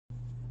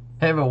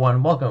Hey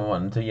everyone, welcome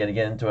everyone to yet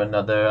again to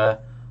another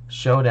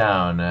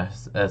Showdown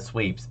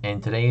sweeps.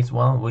 And today's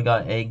one, we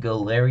got a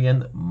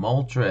Galarian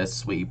MOLTRES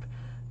sweep.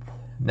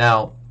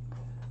 Now,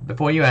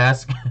 before you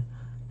ask,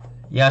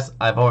 yes,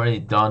 I've already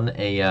done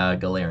a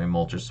Galarian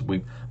MOLTRES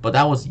sweep, but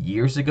that was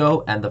years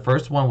ago, and the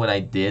first one what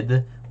I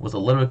did was a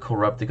little bit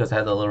corrupt because I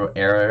had a little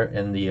error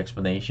in the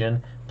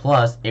explanation.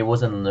 Plus, it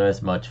wasn't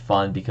as much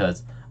fun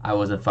because I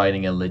wasn't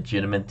fighting a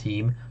legitimate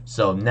team.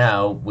 So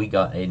now we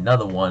got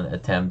another one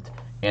attempt,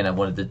 and I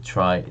wanted to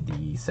try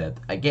the set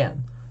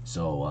again.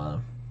 So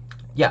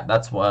yeah,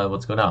 that's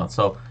what's going on.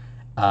 So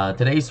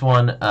today's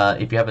one,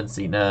 if you haven't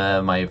seen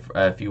my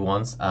few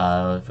ones,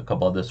 a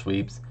couple other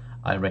sweeps,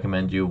 I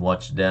recommend you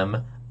watch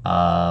them.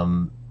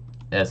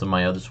 As of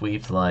my other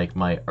sweeps, like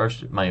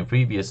my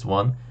previous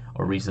one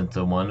or recent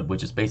one,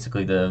 which is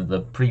basically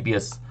the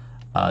previous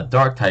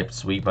dark type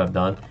sweep I've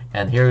done.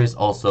 And here is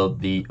also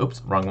the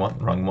oops, wrong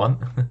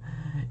one.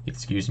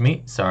 Excuse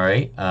me,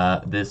 sorry.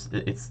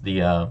 It's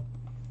the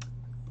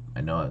I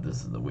know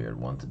this is the weird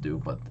one to do,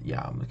 but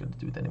yeah, I'm gonna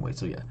do it anyway.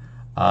 So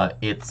yeah,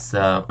 it's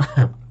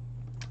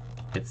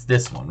it's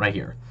this one right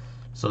here.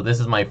 So this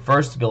is my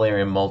first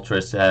Galarian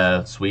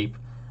Moltres sweep,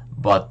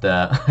 but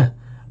I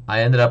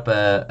ended up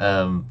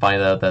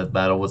finding out that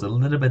battle was a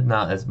little bit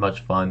not as much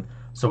fun.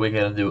 So we're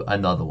gonna do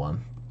another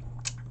one.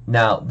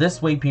 Now this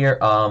sweep here,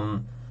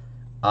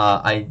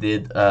 I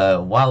did a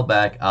while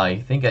back. I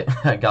think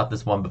I got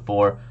this one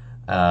before.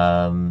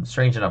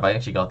 Strange enough, I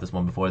actually got this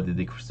one before I did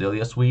the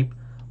Cresselia sweep,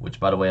 which,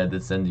 by the way, I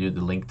did send you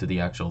the link to the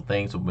actual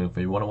thing, so if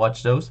you want to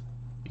watch those,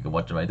 you can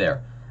watch them right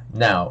there.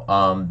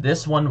 Now,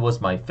 this one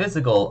was my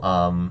physical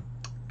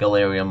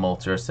Galarian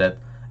Moltres set,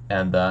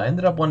 and I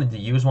ended up wanting to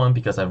use one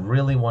because I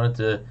really wanted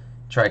to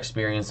try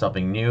experience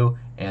something new,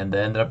 and I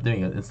ended up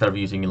doing it instead of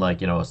using,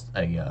 like, you know,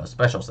 a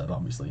special set,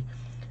 obviously.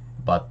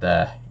 But,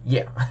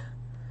 yeah.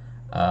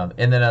 And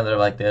then ended up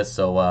like this,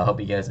 so I hope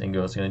you guys and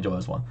girls can enjoy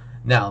this one.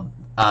 Now,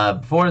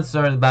 before the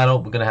start of the battle,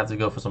 we're going to have to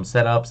go for some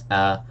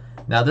setups.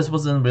 Now, this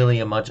wasn't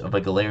really much of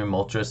a Galarian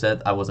Moltres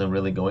set I wasn't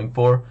really going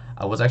for.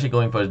 I was actually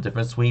going for a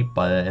different sweep,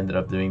 but I ended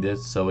up doing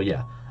this, so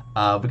yeah.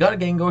 We got a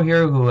Gengar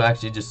here who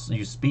actually just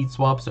used speed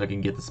swap so I can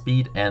get the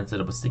speed and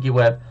set up a sticky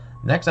web.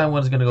 Next I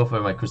was going to go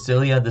for my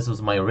Cresselia. This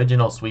was my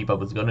original sweep I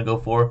was going to go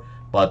for,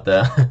 but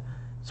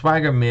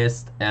Swagger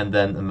missed, and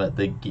then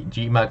the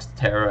G-Max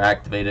Terror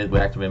activated. We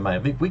activated my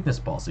weakness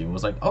policy. It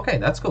was like, okay,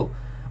 that's cool.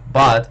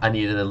 But I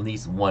needed at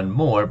least one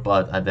more,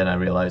 but then I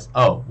realized,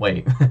 oh,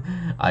 wait,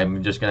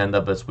 I'm just going to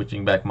end up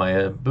switching back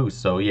my boost.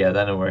 So yeah,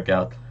 that didn't work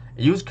out.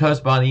 I used Curse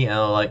Body, and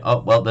I'm like, oh,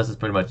 well, this is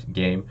pretty much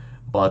game.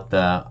 But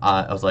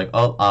I was like,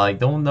 oh, I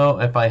don't know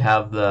if I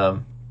have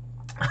the,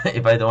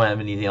 if I don't have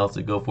anything else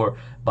to go for.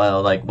 But I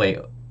was like, wait,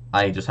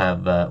 I just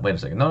have, wait a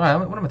second. No,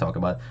 what am I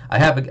talking about? I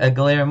have a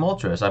Galarian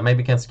Moltres. I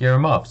maybe can scare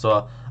him off.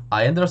 So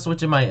I ended up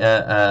switching my,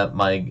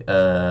 my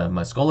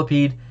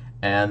Scolipede.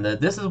 And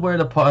this is where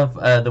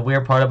the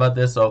weird part about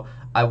this. So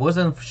I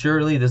wasn't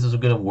surely this is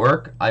gonna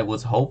work. I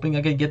was hoping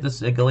I could get this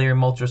Galarian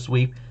Moltres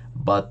sweep,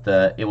 but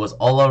it was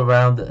all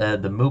around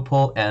the move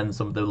pool and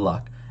some of the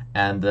luck.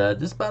 And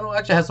this battle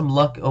actually has some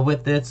luck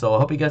with it. So I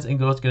hope you guys and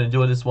girls can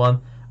enjoy this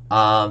one.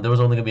 There was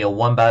only gonna be a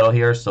one battle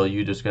here, so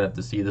you're just gonna have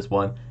to see this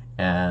one.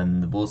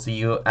 And we'll see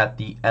you at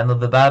the end of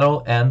the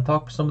battle and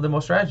talk some of the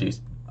more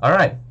strategies. All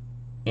right,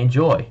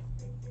 enjoy.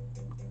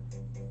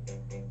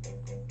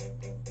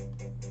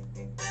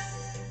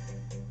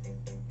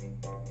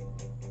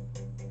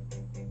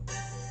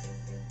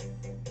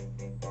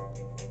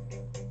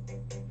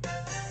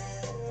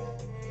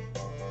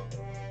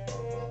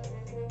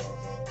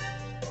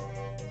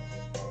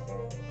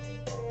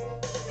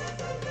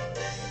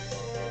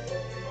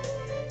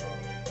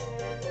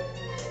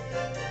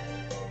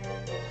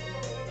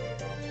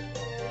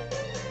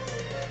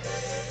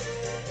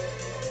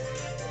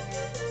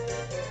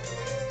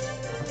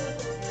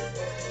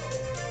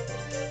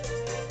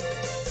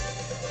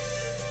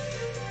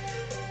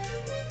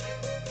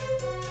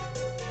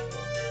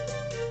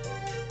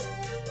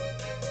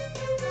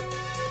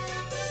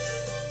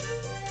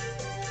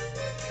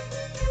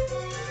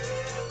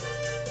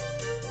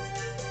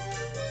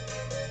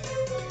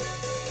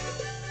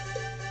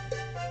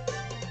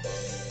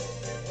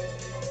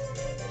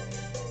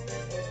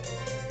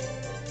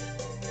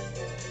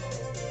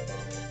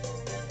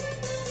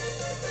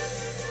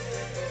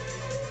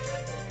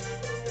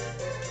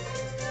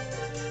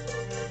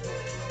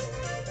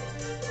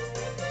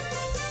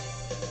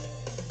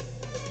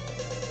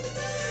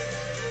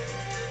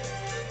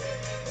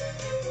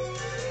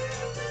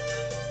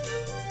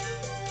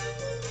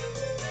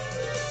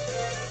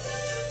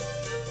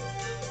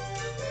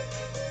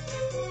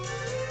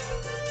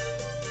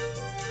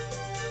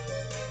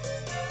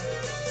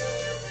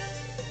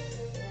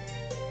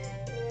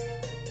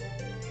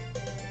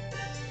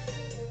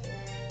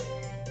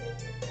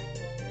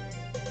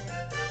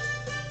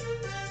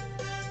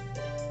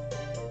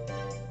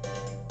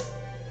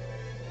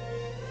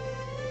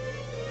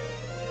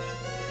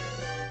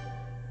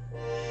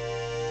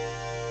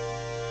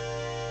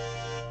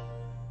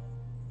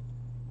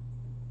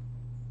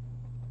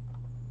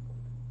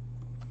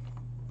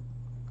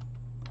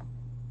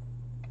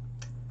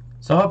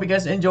 So I hope you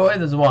guys enjoyed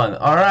this one.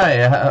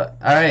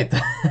 Alright.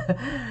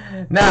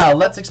 Now,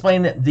 let's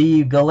explain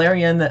the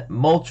Galarian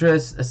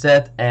Moltres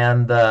set,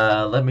 and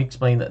let me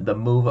explain the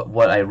move,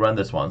 what I run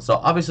this one. So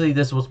obviously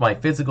this was my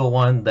physical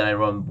one that I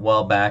run a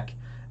while back,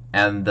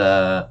 and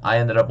I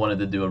ended up wanting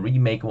to do a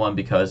remake one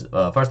because,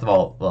 first of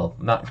all, well,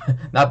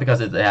 not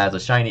because it has a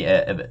shiny,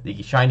 the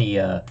shiny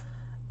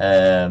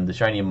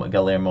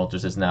Galarian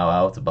Moltres is now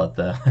out, but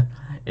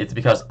it's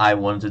because I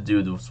wanted to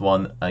do this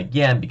one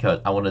again because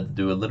I wanted to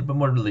do a little bit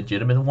more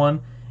legitimate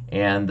one,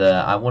 and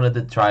I wanted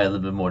to try a little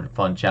bit more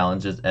fun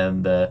challenges,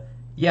 and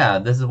yeah,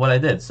 this is what I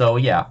did. So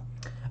yeah,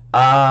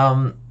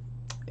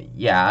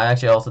 yeah, I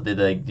actually also did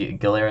a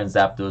Galarian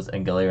Zapdos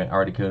and Galarian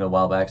Articuno a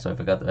while back, so I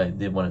forgot that I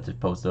did wanted to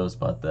post those,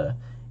 but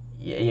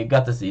yeah, you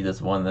got to see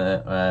this one.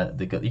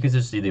 You can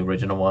just see the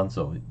original one,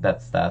 so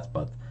that's that.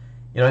 But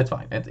you know, it's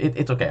fine.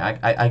 It's okay.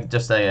 I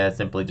just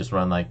simply just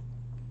run like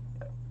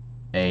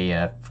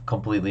a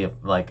completely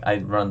like I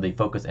run the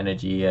focus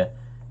energy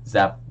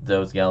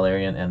Zapdos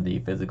Galarian and the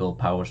physical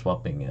power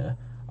swapping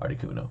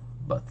Articuno.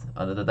 But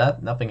other than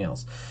that, nothing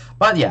else.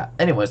 But yeah,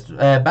 anyways,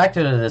 back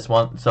to this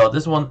one. So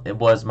this one, it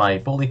was my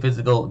fully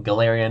physical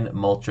Galarian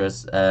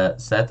Moltres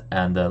set,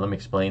 and let me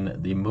explain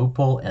the move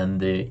pool and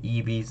the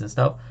EVs and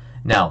stuff.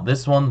 Now,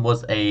 this one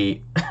was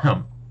a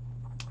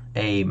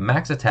a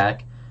max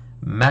attack,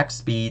 max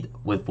speed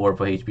with 4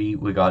 HP.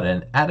 We got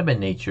an Adamant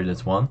Nature,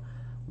 this one,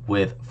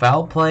 with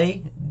Foul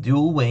Play,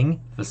 Dual Wing,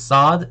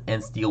 Facade,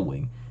 and Steel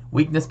Wing.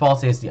 Weakness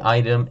Policy is the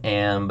item,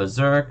 and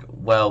Berserk,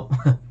 well,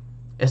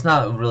 it's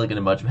not really going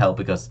to much help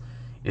because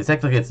it's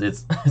technically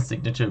its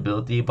signature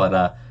ability,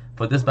 but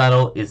for this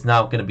battle, it's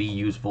not going to be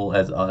useful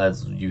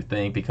as you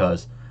think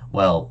because,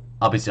 well,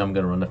 obviously I'm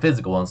going to run a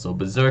physical one, so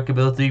Berserk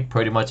ability,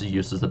 pretty much a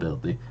useless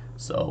ability.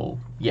 So,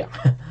 yeah.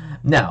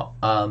 Now,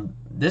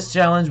 this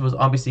challenge was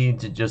obviously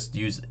to just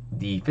use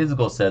the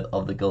physical set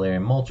of the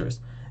Galarian Moltres.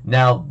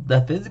 Now,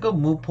 the physical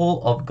move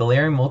pool of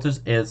Galarian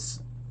Moltres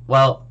is,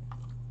 well,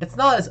 it's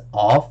not as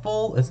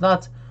awful. It's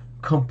not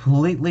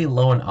completely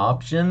low in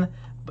option.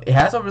 But it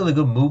has a really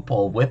good move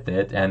pool with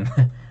it, and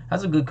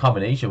has a good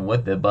combination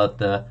with it.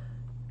 But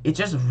it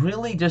just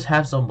really just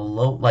has some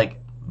low, like,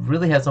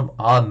 really has some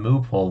odd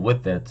move pool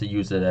with it to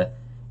use it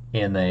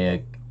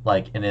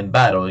in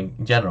battle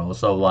in general.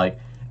 So like,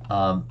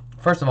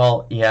 first of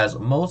all, he has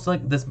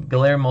this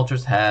Galarian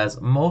Moltres has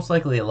most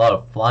likely a lot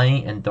of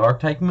flying and dark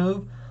type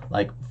move.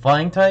 Like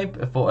flying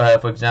type,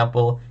 for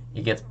example,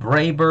 it gets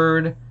Brave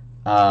Bird,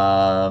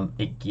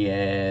 it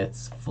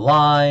gets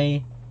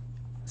Fly,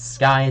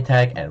 Sky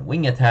Attack, and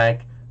Wing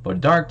Attack. For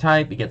dark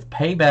type, it gets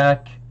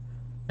Payback,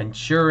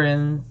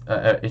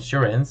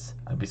 Insurance,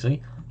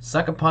 obviously,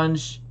 Sucker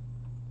Punch,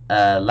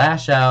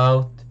 Lash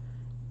Out,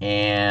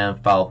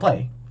 and Foul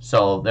Play.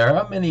 So there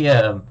are many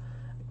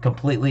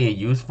completely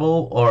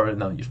useful or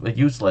not useful,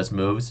 useless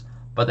moves,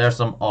 but there's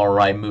some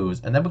alright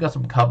moves. And then we got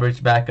some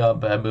coverage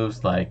backup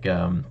moves like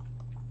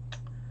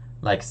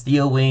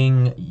Steel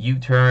Wing,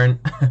 U-Turn,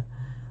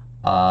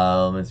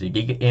 let's see,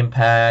 Giga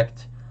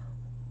Impact.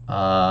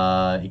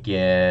 It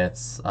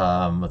gets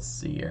let's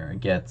see here.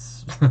 It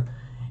gets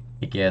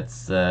it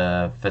gets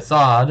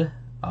Facade.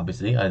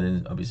 Obviously, I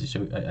didn't obviously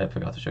show. I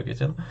forgot to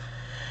showcase it.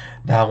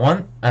 That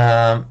one.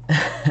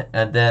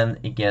 And then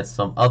it gets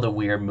some other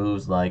weird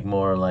moves like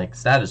more like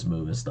status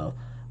move and stuff.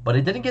 But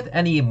it didn't get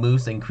any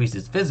moves that increase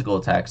its physical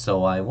attack,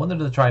 so I wanted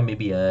to try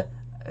maybe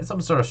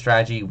some sort of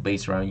strategy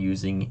based around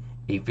using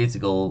a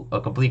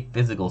complete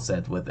physical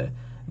set with it.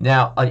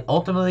 Now, I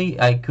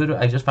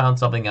just found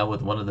something out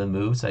with one of the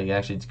moves I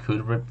actually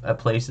could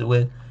replace it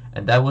with,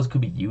 and that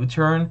could be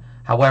U-Turn.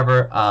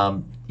 However,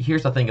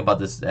 here's the thing about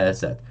this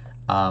set.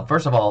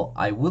 First of all,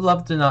 I would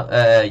love to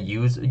not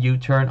use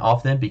U-Turn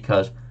often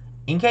because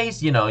in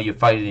case, you know, you're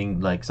fighting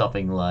like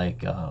something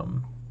with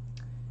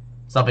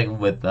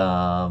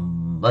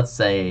let's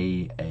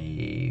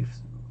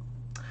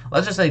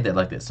just say that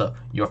like this. So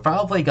your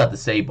Foul Play got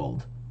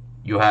disabled.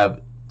 You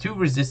have 2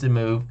 resistant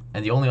move,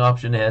 and the only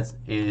option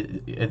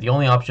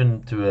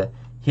to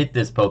hit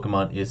this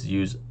Pokemon is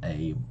use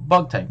a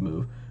Bug type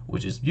move,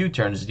 which is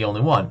U-Turn is the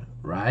only one,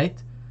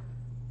 right?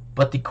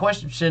 But the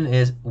question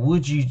is,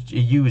 would you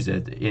use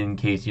it in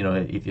case, you know,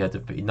 if you had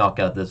to knock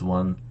out this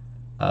one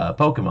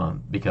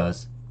Pokemon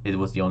because it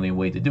was the only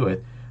way to do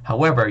it?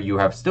 However, you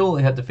have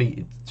to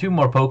defeat 2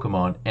 more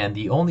Pokemon, and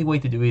the only way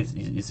to do it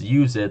is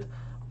use it.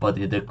 But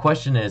the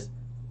question is,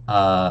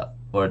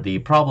 or the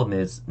problem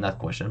is, not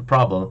question,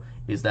 problem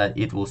is that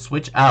it will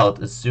switch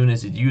out as soon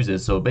as it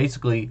uses. So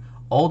basically,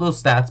 all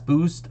those stats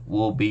boost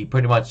will be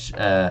pretty much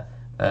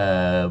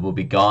will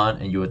be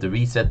gone, and you have to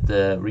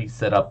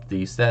reset up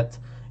the set,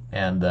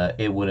 and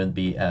it wouldn't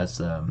be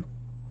as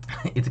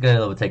it's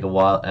gonna take a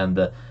while.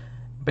 And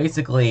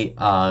basically,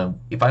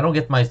 if I don't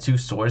get my 2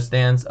 sword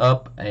stands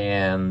up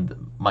and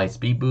my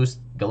speed boost,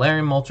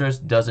 Galarian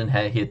Moltres doesn't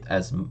hit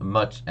as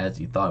much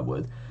as you thought it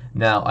would.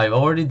 Now, I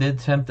already did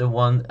attempt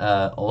one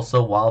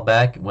also a while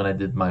back when I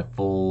did my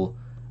full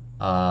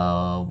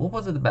what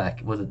was it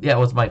back? It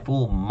was my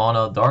full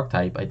mono dark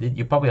type.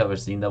 You probably ever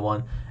seen that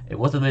one. it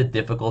was a bit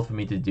difficult for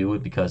me to do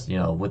it because, you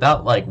know,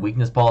 without like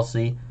weakness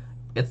policy,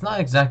 it's not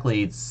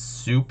exactly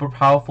super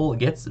powerful. It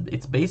gets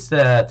its base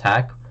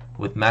attack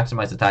with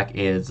maximized attack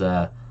is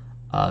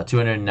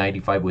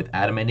 295 with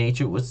adamant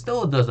nature, which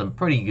still does some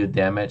pretty good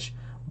damage,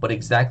 but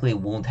exactly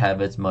won't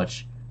have as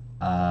much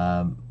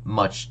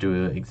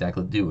to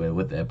exactly do it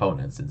with the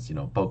opponent, since, you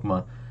know,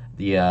 Pokemon,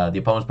 the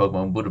opponent's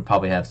Pokemon would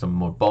probably have some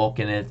more bulk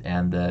in it,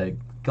 and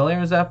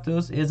Galarian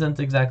Zapdos isn't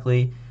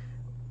exactly,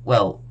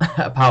 well,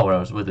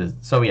 power-ups with it.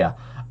 So yeah.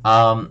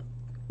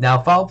 Now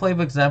foul play,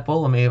 for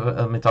example, let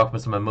me talk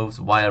about some of the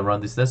moves why I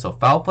run this list. So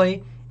foul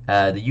play,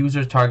 the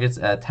user targets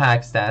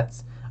attack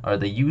stats, or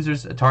the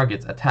user's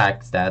target's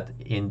attack stat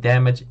in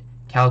damage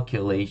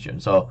calculation.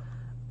 So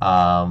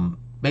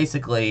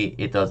basically,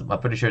 it does. I'm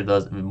pretty sure it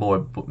does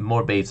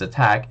more base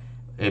attack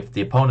if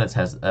the opponent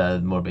has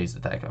more base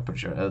attack. I'm pretty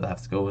sure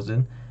that goes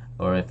in,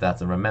 or if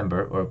that's a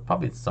remember, or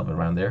probably something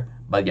around there.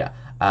 But yeah,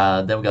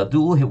 then we got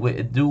dual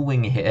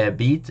wing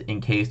beat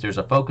in case there's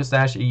a focus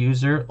dash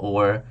user,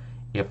 or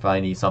if I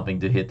need something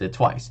to hit it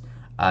twice.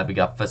 We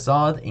got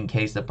facade in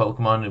case the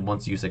Pokemon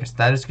wants to use like a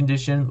status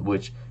condition,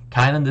 which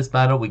kind of in this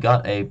battle we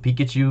got a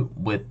Pikachu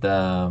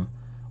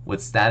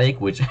with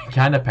static, which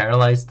kind of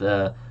paralyzed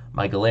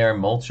my Galarian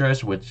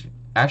Moltres, which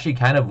actually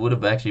kind of would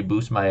have actually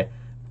boosted my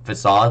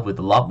facade with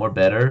a lot more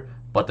better.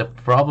 But the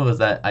problem is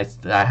that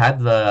I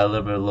had a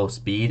little bit of low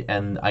speed,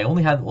 and I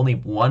only had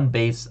one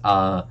base,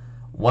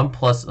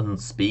 1+ on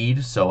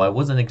speed, so I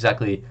wasn't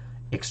exactly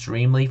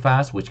extremely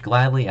fast, which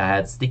gladly I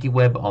had Sticky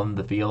Web on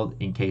the field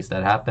in case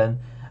that happened.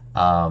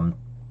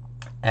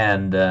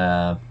 And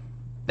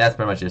that's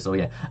pretty much it. So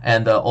yeah,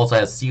 and also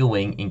has Seal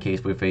Wing in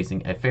case we're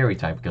facing a Fairy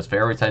type, because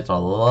Fairy types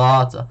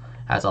are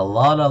has a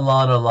lot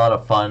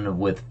of fun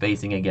with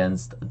facing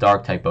against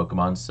Dark type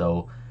Pokemon.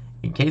 So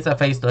in case I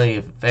face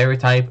a Fairy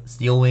type,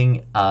 Steel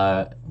Wing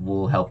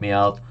will help me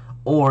out,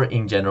 or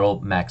in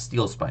general, Max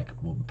Steel Spike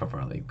will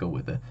preferably go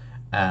with it.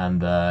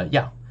 And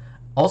yeah.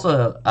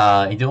 Also,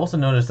 you do also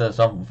notice that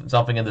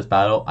something in this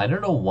battle. I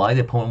don't know why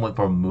the opponent went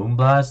for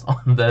Moonblast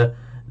on the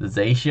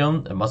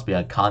Zacian. It must be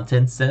a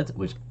content set,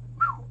 which,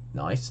 whew,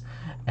 nice.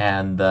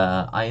 And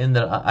I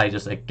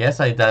guess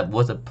that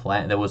was a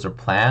plan. That was a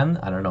plan.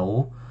 I don't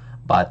know,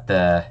 but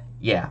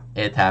yeah,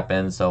 it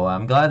happened. So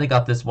I'm glad I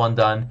got this one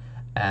done.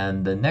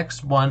 And the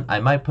next one I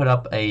might put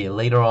up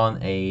later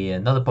on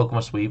another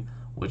Pokemon sweep,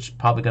 which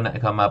probably gonna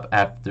come up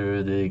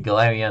after the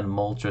Galarian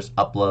Moltres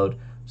upload.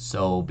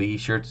 So be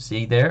sure to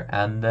see there,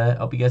 and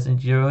hope you guys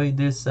enjoy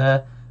this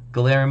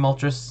Galarian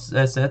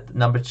Moltres set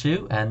number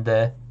 2, and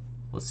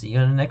we'll see you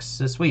in the next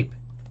sweep.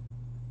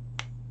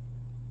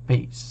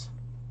 Peace.